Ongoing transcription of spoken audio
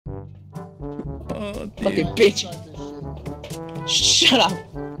Fucking bitch. Shut up.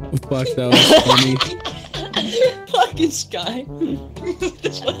 Fuck, that was funny. Fucking Sky.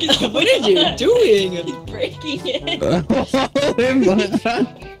 What are you doing? Breaking it.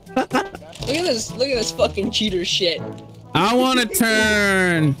 Look at this fucking cheater shit. I want to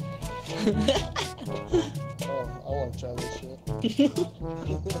turn. I want to try this shit.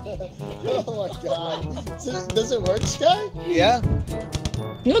 Oh my god. Does it work, Sky? Yeah.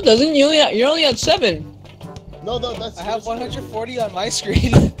 No, it doesn't. You're only at 7. No, that's. I have 140 on my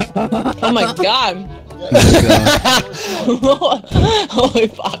screen. Oh my god. Holy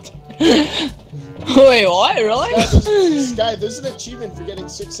fuck. Wait, what? Really? Sky, there's an achievement for getting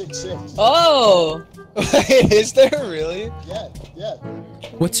 666. Oh. Wait, is there really? Yeah.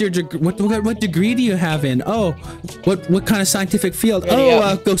 What's your what degree do you have in? Oh, what kind of scientific field?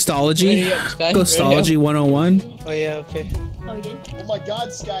 Ghostology. Ghostology 101. Oh yeah, okay. Oh, you did? Oh my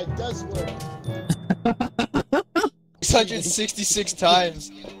god, Sky, it does work. 666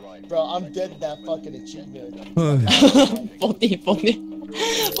 times. Bro, I'm dead in that fucking achievement.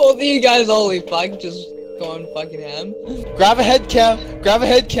 Both of you guys, holy fuck, just going fucking ham. Grab a head cam. Grab a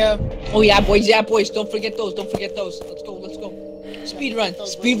head cam. Oh yeah, boys. Don't forget those. Let's go. Speed run.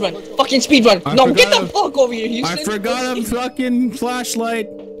 Fucking speed run. No, get the fuck over here, Houston. I forgot a fucking flashlight.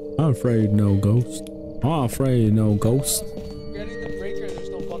 I'm afraid no ghost. I'm afraid no ghost. Getting the breaker. There's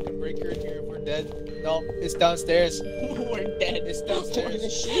no fucking breaker in here. We're dead. No, it's downstairs. We're dead. It's downstairs.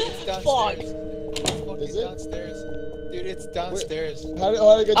 It's downstairs. Fuck. It's fucking downstairs. Dude, it's downstairs. How do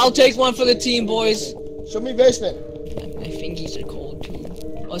I get I'll take one for the team, boys. Show me basement. My fingies are cold too.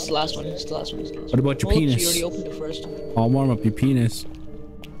 Oh, it's the last one. What about your penis? You already opened the first one. I'll warm up your penis.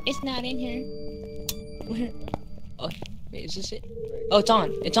 It's not in here. Where? Oh, wait, is this it? Oh, it's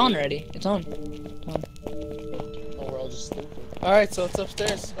on. It's on already. It's on. Oh, we're all just stupid. Alright, so it's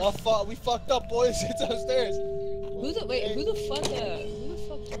upstairs. Oh fuck, we fucked up, boys. It's upstairs. Who the fuck turned it?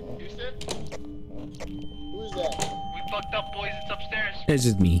 Houston? Who is that? We fucked up, boys. It's upstairs. It's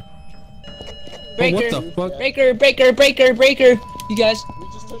just me. Breaker. Oh, what the fuck? Breaker. You guys. We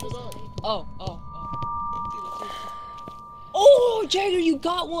just turned it on. Oh. Oh, Jagger, you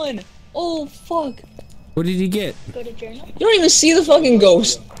got one. Oh, fuck. What did you get? Go to journal. You don't even see the fucking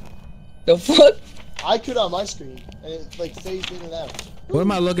ghost. The fuck? I could on my screen, and it like phased in and out. What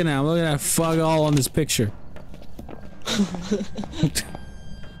am I looking at? I'm looking at fuck all on this picture.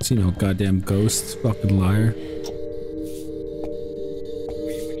 See no goddamn ghosts, fucking liar.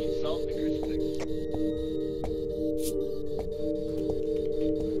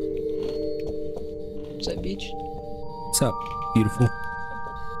 What's that, beach? What's up, beautiful?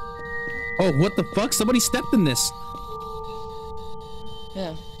 Oh, what the fuck? Somebody stepped in this.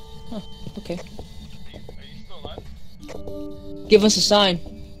 Yeah. Huh. Okay. Give us a sign.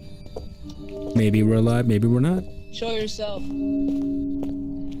 Maybe we're alive, maybe we're not. Show yourself.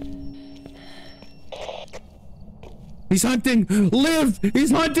 He's hunting! Live!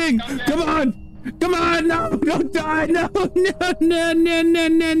 He's hunting! Come on! Come on! No! Don't die! No!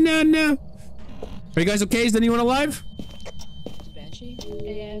 No! Are you guys okay? Is anyone alive? Banshee?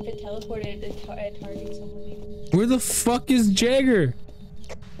 Yeah, if it teleported, it targets someone. Maybe. Where the fuck is Jagger?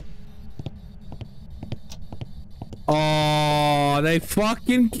 Oh, they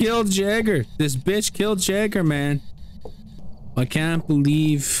fucking killed Jagger. This bitch killed Jagger, man. I can't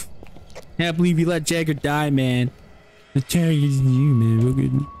believe you let Jagger die, man. The Jagger is you, man. Look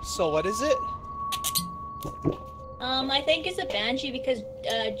at me. So what is it? I think it's a banshee because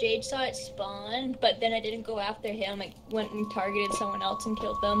Jade saw it spawn, but then I didn't go after him. I went and targeted someone else and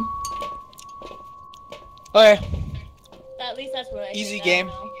killed them. Okay. At least that's what I Easy think. game.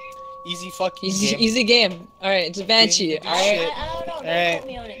 I don't know. Easy fucking game. Easy game. Alright, it's a Banshee. Shit. Alright. I don't know. Don't put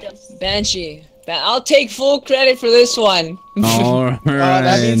me on it, though. Banshee. I'll take full credit for this one. Alright.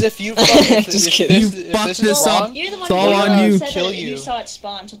 That means if you fuck Just kidding. You fucked this up. You're the one It's all who on you. said Kill that you. you saw it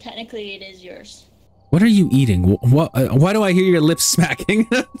spawn, so technically it is yours. What are you eating? What? Why do I hear your lips smacking?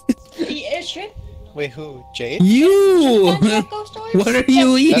 It's true. Wait, who? Jade? You! That's ghost stories? What are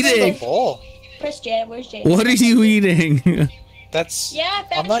you That's the eating? bowl. Press Jade. Where's Jade? What are you eating? That's. Yeah,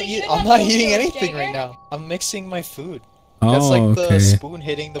 I'm not eating anything right now. I'm mixing my food. That's Oh, like the okay. spoon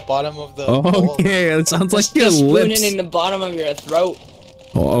hitting the bottom of the bowl. Okay, it sounds like The your spoon lips. in the bottom of your throat.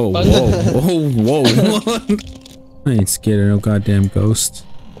 Oh, whoa. I ain't scared of no goddamn ghost.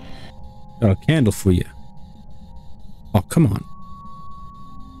 Got a candle for you. Oh, come on.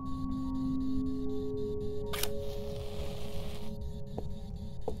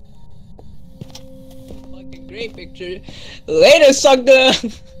 Fucking great picture. Later, sucker.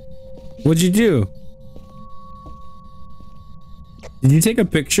 What'd you do? Did you take a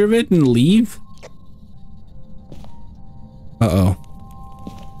picture of it and leave? Uh-oh.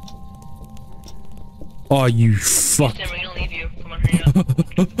 Oh, you fuck. Sam, we're gonna leave you. Come on, hurry up.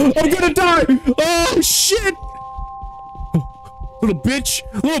 I'm gonna die! Oh, shit! Little bitch!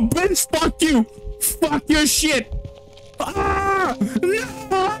 Little bitch, fuck you! Fuck your shit! Ah!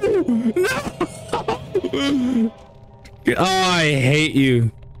 No! No! Oh, I hate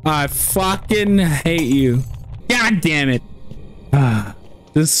you. I fucking hate you. God damn it. Ah,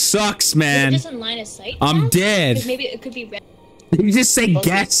 this sucks, man. Just in line of sight. I'm now? dead. 'Cause maybe it could be red You just say Fuck it,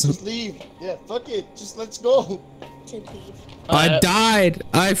 guess. just leave. Yeah, fuck it. Just let's go. to leave. I died.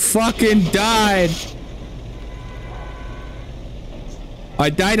 I fucking died. I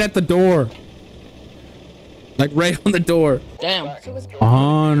died at the door. Like right on the door. Damn.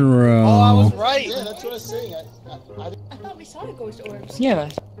 Honro. Oh, I was right. Yeah, that's what I was saying. I thought we saw the ghost orbs. Yeah.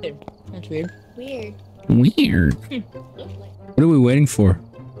 That's weird. Weird. Weird. What are we waiting for?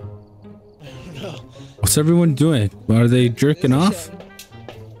 What's everyone doing? Are they jerking off?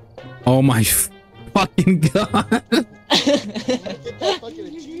 Oh my fucking god. Get that fucking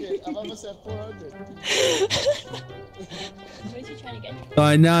achievement. I'm almost at 400. What is he trying to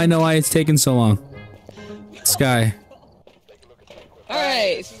get? Now I know why it's taking so long. Sky.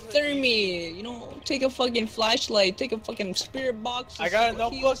 Alright, Thermy, you know, take a fucking flashlight, take a fucking spirit box. I got a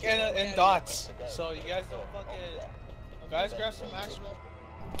notebook and dots. So you guys don't fucking. Guys, grab some action.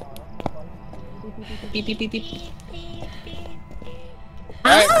 Beep, beep, beep, beep.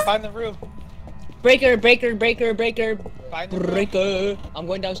 Alright, find the roof. Breaker, breaker, breaker, breaker, Find the roof. breaker. I'm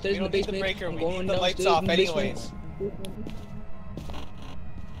going We downstairs in the don't need the basement. breaker. I'm We going need the lights downstairs off in the basement. anyways.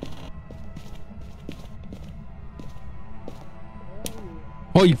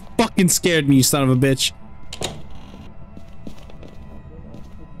 Oh, you fucking scared me, you son of a bitch.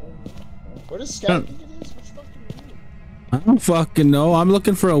 Where does Sky think it is? Which fucking room? I don't fucking know. I'm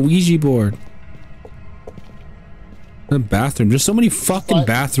looking for a Ouija board. The bathroom. There's so many fucking What?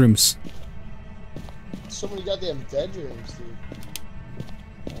 bathrooms. So many goddamn bedrooms,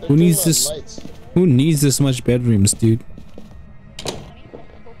 dude. They're Who needs doing this? lights. Who needs this much bedrooms, dude?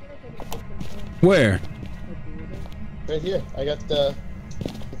 Where? Right here. I got the.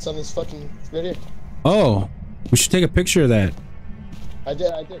 It's on this fucking. Right here. Oh, we should take a picture of that. I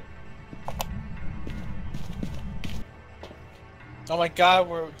did. Oh my god,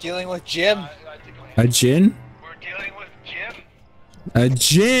 we're dealing with Jim. A gin? We're dealing with Jim. A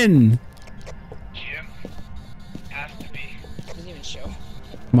gin! Jim has to be. Doesn't even show.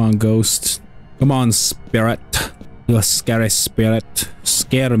 Come on, ghost. Come on, spirit. You a scary spirit.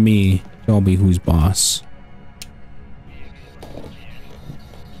 Scare me. Tell me who's boss.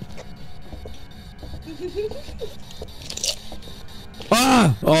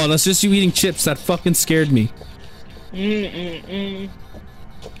 Ah! Oh, that's just you eating chips. That fucking scared me. Mm-mm-mm.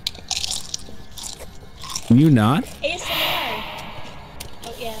 Can you not? ASMR.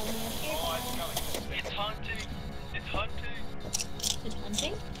 Oh yeah, I'm here. It's hunting. It's hunting. It's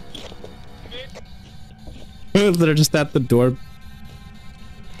hunting. They're just at the door.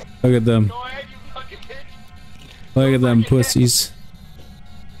 Look at them. Go ahead, you fucking bitch. Look at them pussies.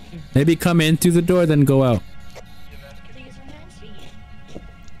 Maybe come in through the door, then go out. I think it's a hands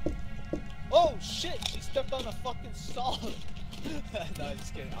feet. Oh shit, she stepped on a fucking saw. No,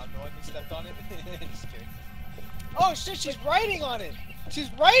 just kidding. I'm the one who stepped on it. Just kidding. Oh shit, she's writing on it.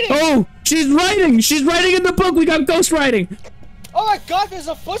 She's writing. Oh! She's writing! She's writing in the book! We got ghost writing! Oh my god, there's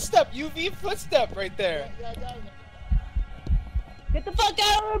a footstep. UV footstep right there. Get the fuck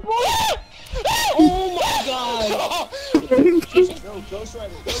out of here, boy! Oh my god! No, Ghost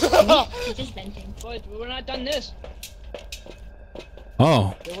Rider. She's just venting. Boys, we're not done this.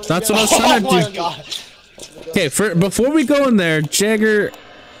 Oh, that's what I was trying Oh my to do. god. Okay, before we go in there, Jagger,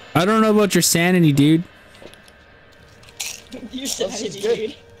 I don't know about your sanity, dude. You said she's it, good.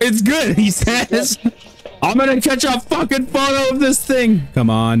 dude. It's good, he says. I'm gonna catch a fucking photo of this thing. Come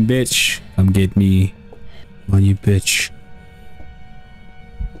on, bitch. Come get me. Come on, you bitch.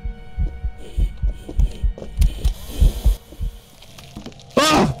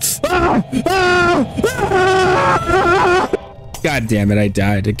 Ah! Ah! Ah! Ah! God damn it, I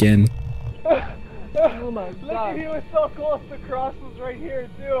died again. Oh my Look, god. he was so close. The cross was right here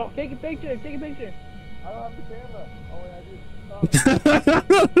too. Take a picture, take a picture. I don't have the camera. Oh wait, I do. Oh.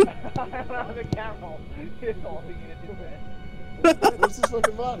 I don't have the camera. He's holding it in his hand. Where's this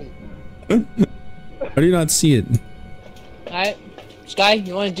fucking body? How do you not see it? Alright. Sky,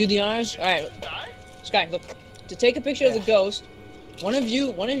 you wanna do the honors? Alright. Sky, look. To take a picture of the ghost, one of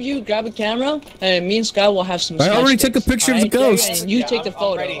you grab a camera, and me and Sky will have some I already sketch took a sticks, picture of the alright? ghost. And you Yeah, take the I'm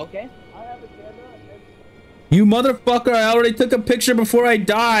photo, ready. okay? I have the camera. And... You motherfucker, I already took a picture before I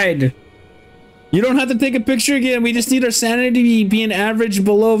died. You don't have to take a picture again. We just need our sanity being average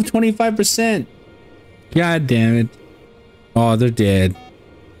below 25%. God damn it. Oh, they're dead.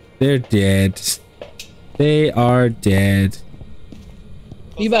 They're dead. They are dead.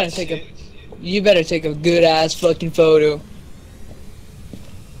 You better take a good ass fucking photo.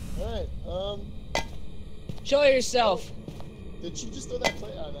 Alright, Show yourself. did she just throw that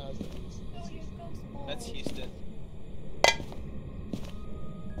plate? Oh, no, That's Houston.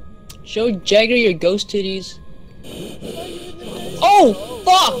 Show Jagger your ghost titties. Oh,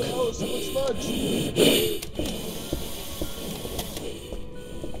 fuck! Oh, someone smudge.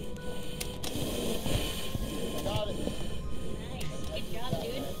 I got it. Nice. Good job,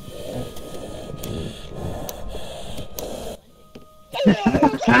 dude.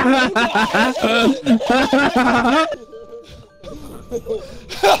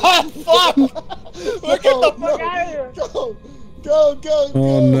 Fuck! Look at the fuck out of here! Go!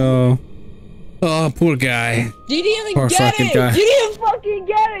 Oh no. Oh, poor guy. You didn't even Poor get fucking it! guy. You didn't fucking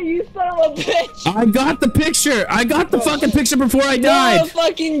get it, you son of a bitch! I got the picture. I got the fucking picture before I No, died. I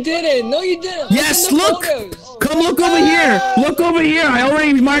fucking didn't. No, you didn't. Yes, in the look. photos. Come look over here. Look over here. I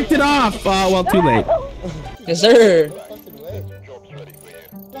already marked it off. Well, too late. Yes, sir. Fucking way.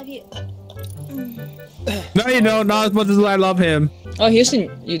 Love you. No, you don't. Not as much as I love him. Oh,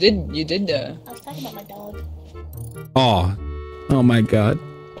 Houston, you did. I was talking about my dog. Oh. Oh my god.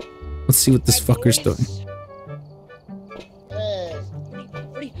 Let's see what this fucker's doing. Hey,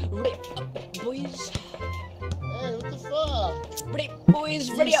 Ready up, boys. hey, what the fuck? Ready,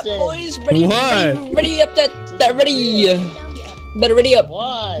 boys. Ready up, Houston. boys. Ready, What? ready up. That ready. Down here. Better ready up.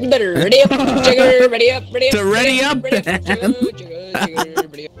 Why? You better ready up, Jigger. Ready up. Ready up. To ready up, Ready up. man. Jigger,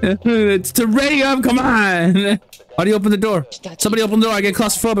 ready up. It's to ready up. Come on. How do you open the door? Somebody open the door. I get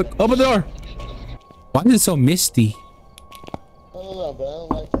claustrophobic. Open the door. Why is it so misty? I don't know, but I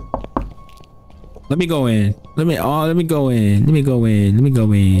don't like it. Let me go in. Let me go in. Let me go in. Let me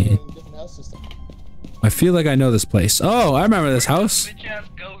go in. Different house system. I feel like I know this place. Oh, I remember this house. Bitch ass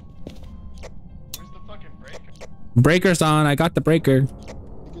goat. Where's the fucking breaker? Breaker's on. I got the breaker. You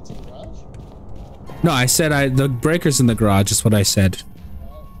get to the garage? No, I said the breaker's in the garage is what I said.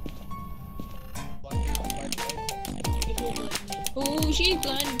 Oh, she's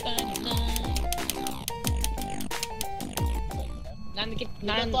blind.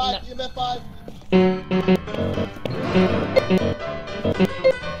 You met five.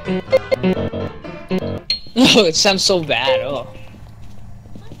 Oh, it sounds so bad. Oh,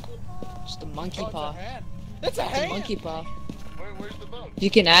 just a monkey paw. That's a It's a hand! monkey paw. Where's the bone? You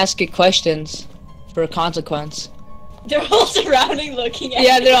can ask it questions for a consequence. They're all surrounding looking at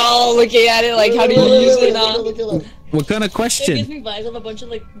Yeah, me. they're all looking at it like, how do you use it now? Look. What kind of It gives question? me vibes of a bunch of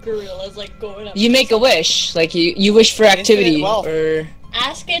like gorillas like going up. You make a wish, like you wish for activity, wealth. or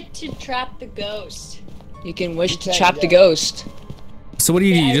Ask it to trap the ghost. you can wish You to can, trap the yeah. ghost. So what do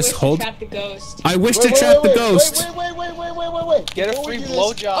you do? I You just wish hold? To trap the ghost. I wish to trap the ghost. Wait. Get a Before we free do this-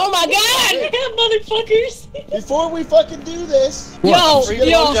 blowjob. Oh my god! Motherfuckers! Before we fucking do this, Yo, Free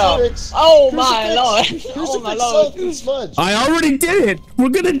yo! blowjob. crucifix, Oh my lord! crucifix, Oh my salt, lord! and smudge. I already did it. We're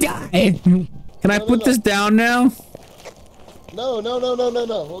gonna die. Can I No, put no. this down now? No.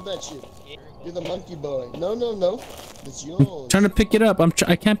 Hold that shit. You're the monkey boy. No. It's yours. Trying to pick it up.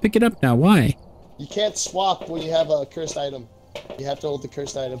 I can't pick it up now. Why? You can't swap when you have a cursed item. You have to hold the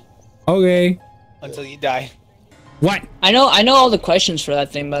cursed item. Okay. Until you die. What? I know all the questions for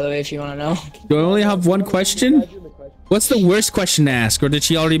that thing, by the way, if you want to know. Do I only have one question? What's the worst question to ask, or did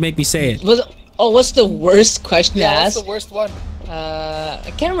she already make me say it? What's the worst question to Yeah, what's ask? the worst one? I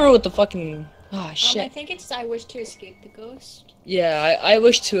can't remember what the fucking. Ah, I shit. think it's I wish to escape the ghost. Yeah, I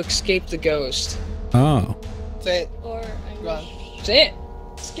wish to escape the ghost. Oh. Say it. Or I Go on. wish, Say it.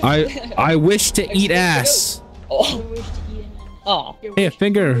 I wish to eat Escape the ass. I Oh, wish to eat an ass. oh. Your Hey,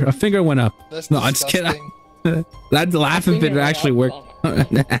 wish- a finger went up. That's No, I'm just kidding. disgusting. That laughing bit actually worked.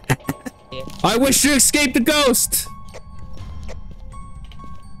 I wish to escape the ghost.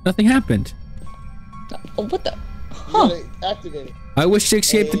 Nothing happened. Oh, what the? You Huh? gotta activate it. I wish to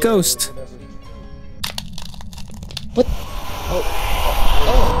escape the ghost. What?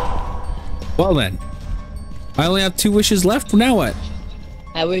 Well then, I only have 2 wishes left. Now what?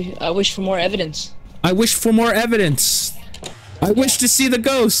 I wish for more evidence. I wish for more evidence. I wish to see the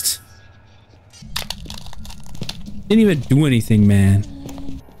ghost. Didn't even do anything, man.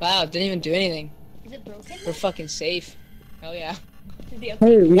 Wow, didn't even do anything. Is it broken? We're fucking safe. Hell yeah. Did the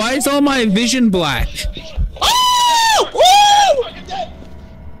Hey, why is all my vision black? Oh! Woo!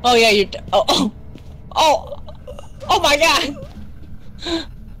 Oh yeah, you're. Oh my god!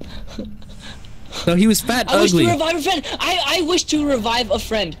 So he was fat, I wish to ugly. revive a friend. I wish to revive a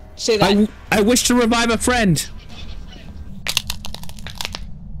friend. Say that. I wish to revive a friend.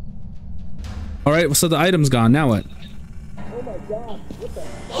 All right, so the item's gone. Now what?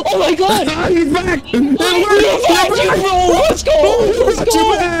 Oh my god! He's back! Bro, let's go! Let's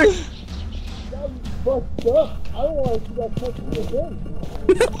go! Fucked up. I don't want to see that touching again.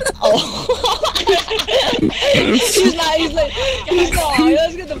 Oh. He's not.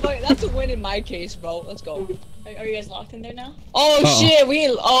 Let's get the fuck. That's a win in my case, bro. Let's go. Are you guys locked in there now? Oh shit!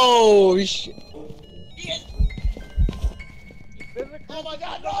 Oh shit! Oh my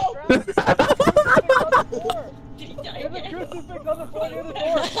god, no! Did he die? There's a crucifix on the floor near the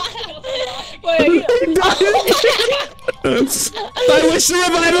door. Wait, I wish to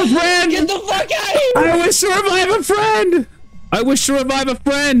revive a friend! get the fuck out of here! I wish to revive a friend! I wish to revive a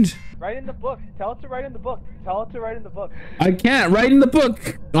friend! Write in the book. Tell it to write in the book. Tell it to write in the book. I can't write in the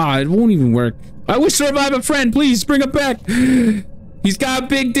book. Ah, it won't even work. I wish to revive a friend. Please bring him back. He's got a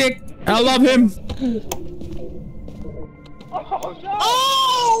big dick. I love him. Oh no!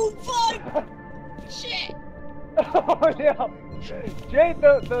 Oh fuck! Shit! Oh yeah! Jade,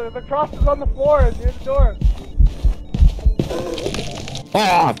 the cross is on the floor near the door.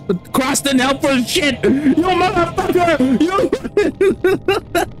 Oh, cross didn't help for shit. You motherfucker.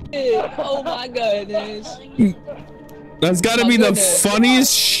 Oh my goodness. That's gotta be the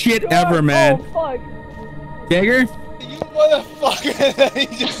funniest shit ever, man. Oh fuck! Jagger? You motherfucker! He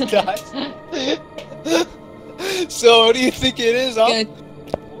just died. So what do you think it is, huh? It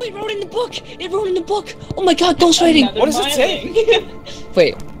wrote in the book. It wrote in the book. Oh my god, ghostwriting. What does it say?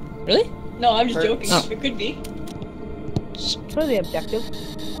 Wait, really? No, I'm just joking. Oh. It could be. For the objective.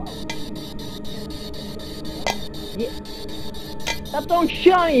 Yeah. Stop throwing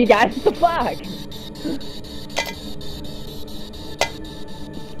shit on you guys. What the fuck?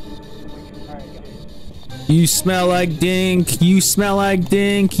 You smell like dink. You smell like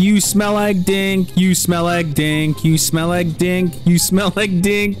dink. You smell like dink. You smell like dink. You smell like dink. You smell like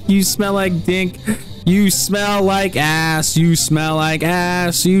dink. You smell like dink. You smell like ass. You smell like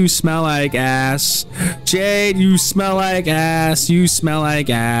ass. You smell like ass. Jade, you smell like ass. You smell like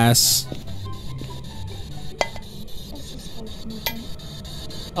ass.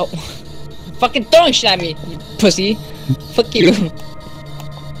 Oh, fucking throwing shit at me, you pussy. Fuck you.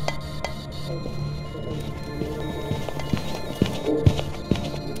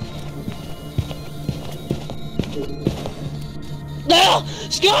 No!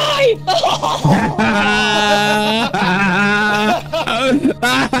 Sky!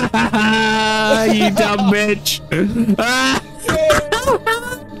 You dumb bitch.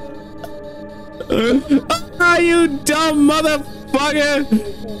 You dumb motherfucker.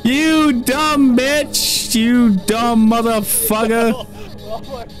 You dumb bitch. You dumb motherfucker.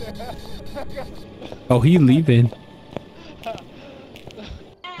 Oh, he leaving.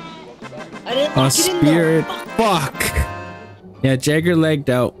 I didn't A lock it in there. spirit. Fuck. Yeah, Jagger legged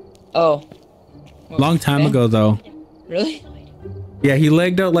out. Oh. Long time ago, though. Really? Yeah, he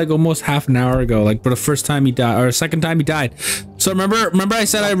legged out like almost half an hour ago, like for the first time he died, or second time he died. So remember I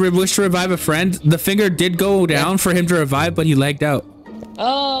said I wish to revive a friend? The finger did go down for him to revive, but he legged out.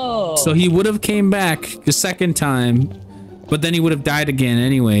 Oh. So he would have came back the second time, but then he would have died again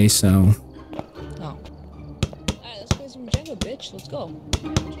anyway, so. Oh. Alright, let's play some Jenga, bitch. Let's go.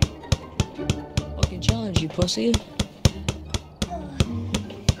 Fucking challenge, you pussy.